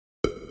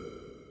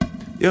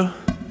Yo,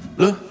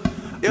 look,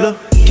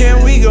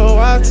 can we go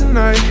out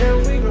tonight?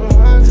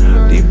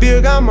 These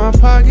bills got my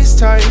pockets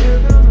tight.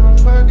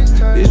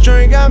 This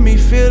drink got me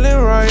feeling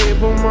right,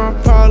 but my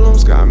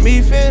problems got me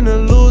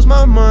finna lose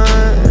my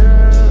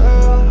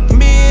mind.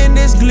 Me and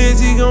this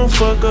Glizzy gon'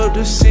 fuck up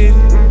the city.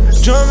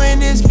 Drumming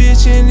this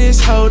bitch and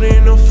this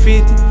holding no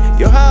 50.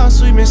 Your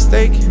house we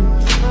mistaken.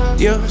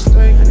 Yeah,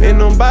 and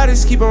them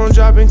bodies keep on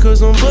dropping, cause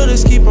them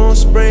bullets keep on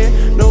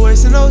spraying. No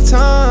wasting no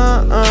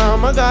time,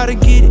 I gotta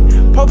get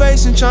it.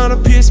 Probation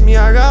tryna piss me,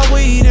 I got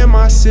weed in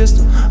my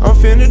system. I'm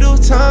finna do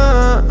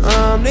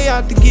time, they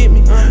out to get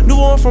me. New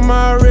one from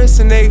my arrest,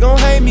 and they gon'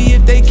 hate me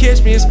if they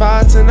catch me. It's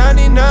 5 to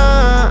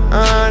 99,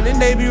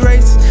 and they be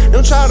racist.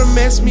 Don't try to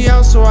mess me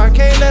out, so I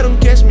can't let them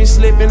catch me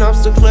slipping. I'm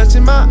still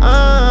clutching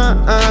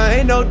my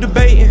ain't no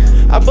debating.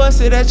 I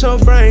busted at your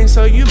brain,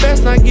 so you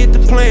best not get the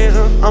plan.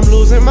 I'm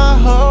losing my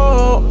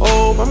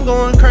hope, I'm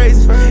going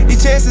crazy.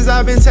 These chances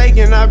I've been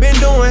taking, I've been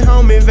doing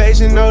home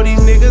invasion. Know these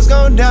niggas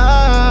gon'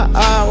 die,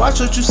 watch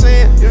what you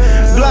saying.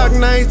 Glock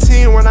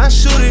 19, when I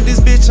shoot it, this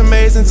bitch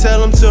amazing. Tell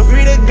them to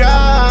free the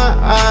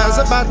guys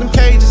about them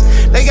cages.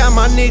 They got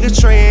my nigga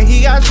Trey,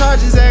 he got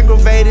charges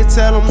aggravated.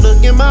 Tell them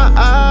look in my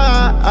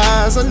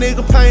eyes, a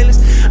nigga painless.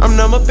 I'm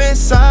numb up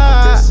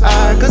inside,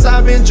 cause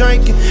I've been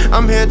drinking.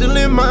 I'm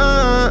handling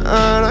mine,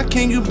 I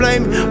can't you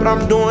blame me, but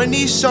I'm doing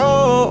these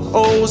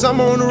shows, I'm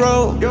on the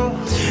road.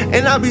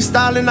 And I be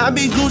styling, I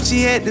be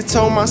Gucci head to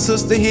toe. My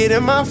sister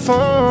hitting my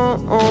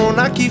phone,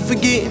 I keep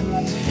forgetting.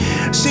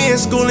 She in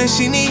school and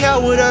she need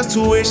help with her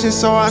tuition,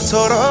 so I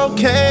told her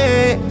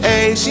okay,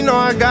 ayy, she know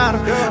I got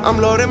her. I'm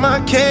loading my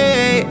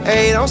K,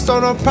 ayy, don't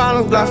start no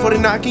problems. Glock 40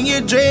 knocking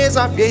your dreads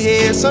off your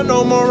head, so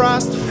no more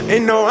roster.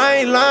 And no, I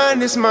ain't lying,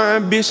 this my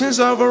ambitions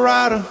of a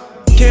rider.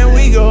 Can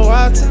we go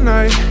out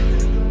tonight?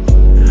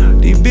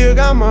 These bills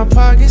got my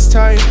pockets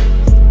tight.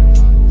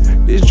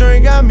 This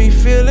drink got me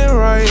feeling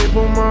right,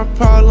 but my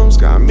problems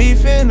got me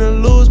finna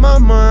lose my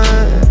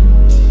mind.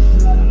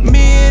 Me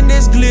and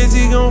this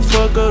Glizzy gon'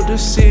 fuck up the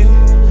city.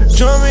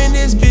 Drumming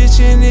this bitch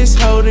and this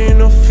holding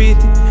no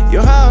 50.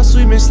 Your house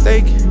we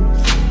mistaken.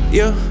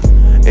 Yeah,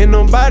 and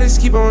them bodies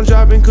keep on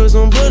dropping, cause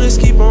them bullets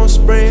keep on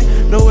spraying.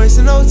 No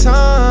wasting no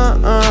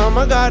time,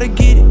 I gotta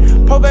get it.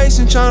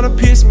 Probation tryna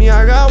piss me,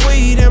 I got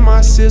weed in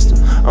my system.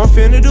 I'm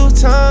finna do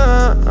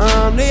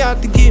time, they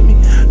out to get me.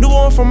 New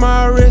one from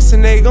my arrest,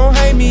 and they gon'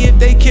 hate me if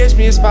they catch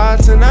me. It's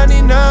 5 to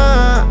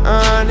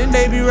 99, and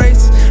they be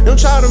racist. Don't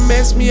try to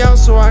mess me out,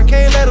 so I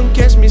can't let them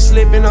catch me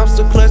slipping. I'm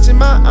still clutching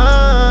my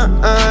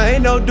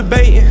ain't no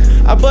debating.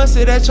 I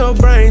busted at your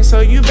brain,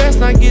 so you best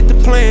not get the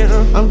plan.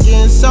 I'm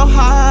getting so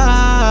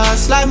high,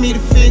 slide me to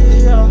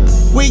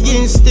 50. We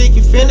getting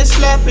sticky, finna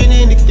slapping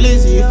in the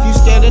Glizzy. If you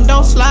scared and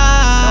don't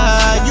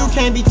slide, you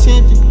can't be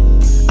tempted.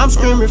 I'm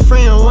screaming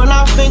friend when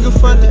I finger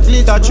fuck the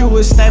Glizzy. Thought you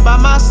would stay by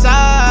my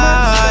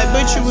side,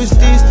 but you was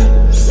distant.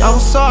 I'm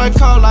sorry,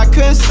 Cole, I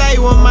couldn't say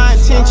what my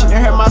intention. It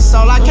hurt my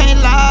soul, I can't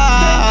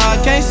lie,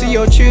 I can't see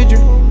your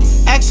children.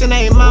 Asking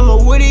ain't mama,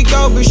 would he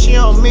go, but she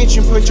don't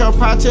mention. Put your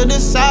pride to the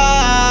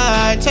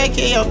side, take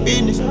care of your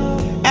business.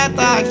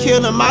 After I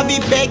kill him, I be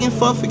begging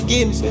for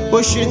forgiveness.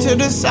 Push it to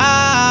the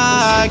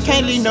side,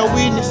 can't leave no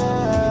witness.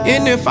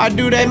 And if I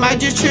do, they might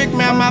just trick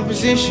me out my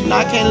position.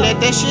 I can't let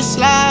that shit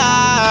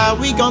slide,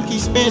 we gon' keep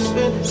spinning.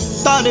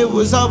 Thought it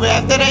was over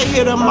after they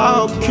hit them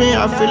all cream.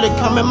 I feel it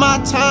coming my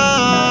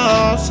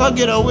time, so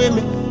get on with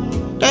me.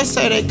 They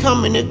say they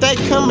coming, if they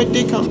coming,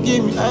 they come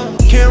get me.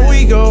 Can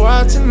we go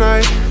out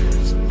tonight?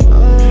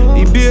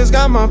 These bills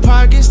got my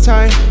pockets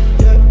tight.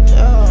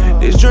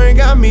 This drink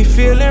got me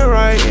feeling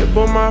right,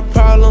 but my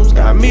problems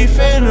got me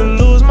finna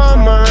lose my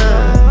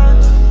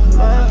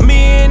mind. Me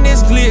and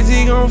this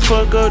Glizzy gon'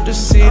 fuck up the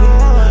city.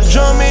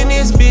 Drumming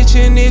this bitch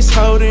and this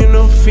holding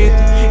no 50.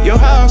 Your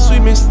house we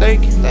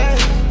mistaken.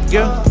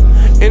 Yeah,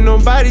 and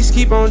them bodies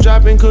keep on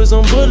dropping, cause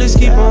them bullets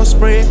keep on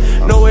spraying.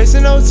 No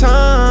wasting no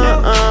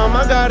time,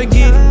 I gotta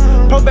get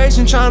it.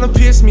 Probation tryna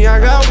piss me, I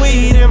got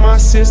weed in my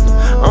system.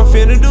 I'm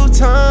finna do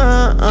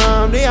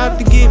time, they out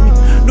to get me.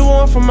 New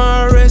one from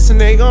my arrest, and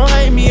they gon'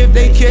 hate me if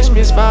they catch me.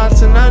 It's 5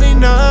 to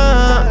 99,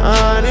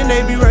 and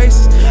they be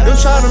racist. Don't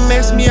try to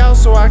mess me out,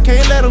 so I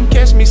can't let them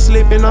catch me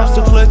slipping. I'm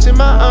still clutching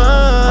my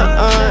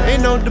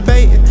ain't no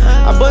debating.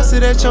 I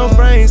busted at your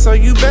brain, so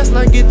you best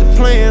not get the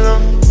plan.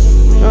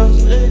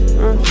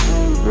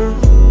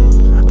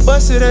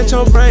 Busted at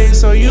your brain,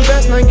 so you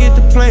best not get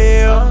the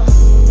plan.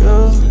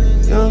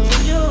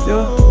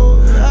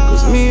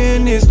 Cause me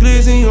and this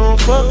Glizzy gon'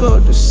 fuck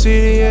up the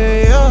city.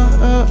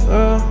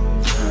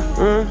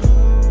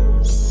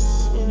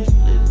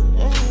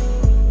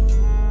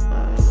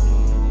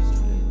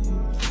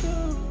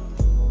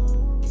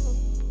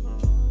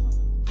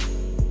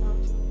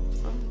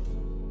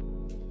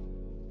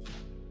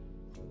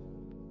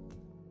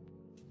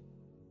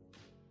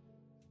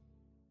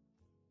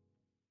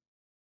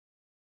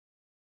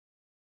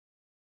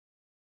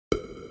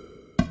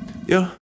 Yeah.